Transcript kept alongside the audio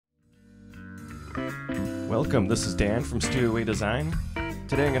Welcome, this is Dan from Studio Design.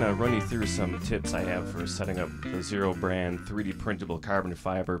 Today I'm going to run you through some tips I have for setting up the Ziro brand 3D printable carbon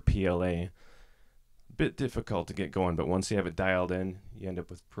fiber PLA. A bit difficult to get going, but once you have it dialed in, you end up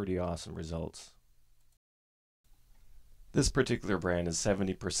with pretty awesome results. This particular brand is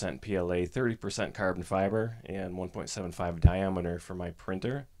 70% PLA, 30% carbon fiber, and 1.75 diameter for my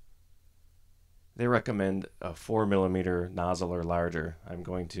printer. They recommend a 4mm nozzle or larger. I'm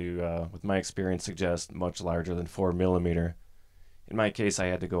going to, with my experience, suggest much larger than 4mm. In my case, I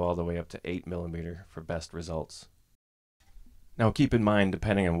had to go all the way up to 8mm for best results. Now keep in mind,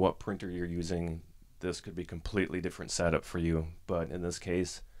 depending on what printer you're using, this could be completely different setup for you. But in this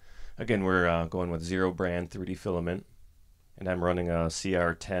case, again, we're going with Ziro brand 3D Filament, and I'm running a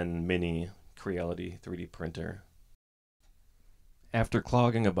CR-10 mini Creality 3D printer. After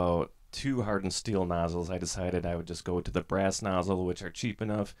clogging about 2 hardened steel nozzles, I decided I would just go to the brass nozzle, which are cheap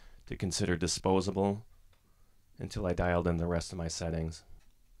enough to consider disposable, until I dialed in the rest of my settings.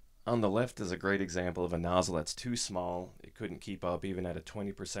 On the left is a great example of a nozzle that's too small. It couldn't keep up even at a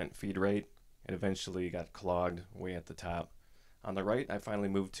 20% feed rate. It eventually got clogged way at the top. On the right, I finally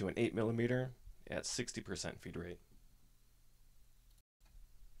moved to an 8mm at 60% feed rate.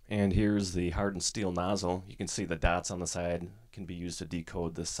 And here's the hardened steel nozzle. You can see the dots on the side can be used to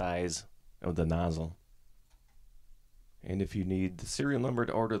decode the size of the nozzle. And if you need the serial number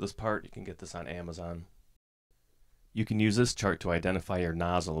to order this part, you can get this on Amazon. You can use this chart to identify your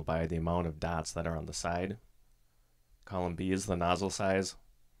nozzle by the amount of dots that are on the side. Column B is the nozzle size,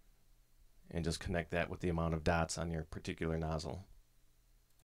 and just connect that with the amount of dots on your particular nozzle.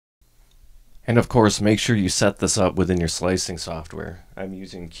 And of course, make sure you set this up within your slicing software. I'm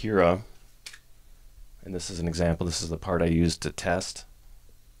using Cura, and this is an example. This is the part I used to test.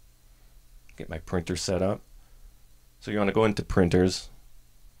 Get my printer set up. So you want to go into printers,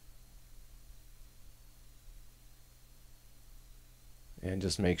 and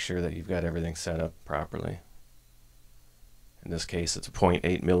just make sure that you've got everything set up properly. In this case, it's a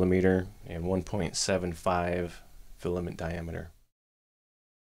 0.8mm and 1.75 filament diameter.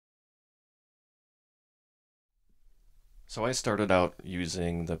 So I started out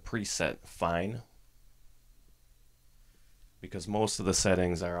using the preset Fine, because most of the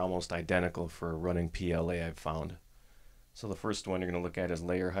settings are almost identical for running PLA, I've found. So the first one you're going to look at is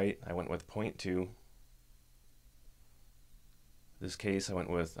layer height. I went with 0.2. In this case, I went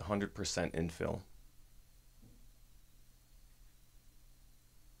with 100% infill.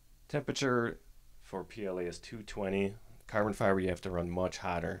 Temperature for PLA is 220. Carbon fiber, you have to run much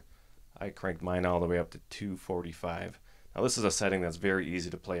hotter. I cranked mine all the way up to 245. Now this is a setting that's very easy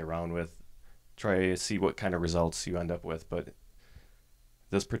to play around with. Try to see what kind of results you end up with, but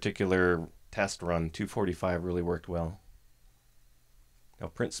this particular test run, 245, really worked well. Now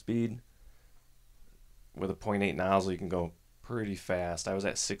print speed, with a 0.8 nozzle you can go pretty fast. I was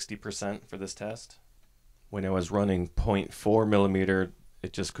at 60% for this test. When I was running 0.4mm,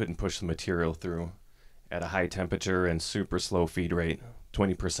 it just couldn't push the material through. At a high temperature and super slow feed rate,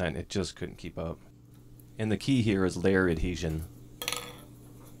 20%, it just couldn't keep up. And the key here is layer adhesion.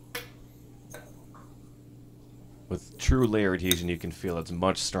 With true layer adhesion, you can feel it's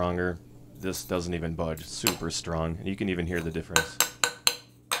much stronger. This doesn't even budge, super strong, and you can even hear the difference.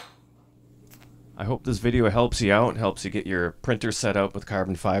 I hope this video helps you out, helps you get your printer set up with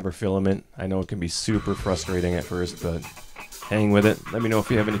carbon fiber filament. I know it can be super frustrating at first, but hang with it. Let me know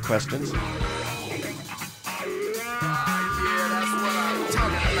if you have any questions.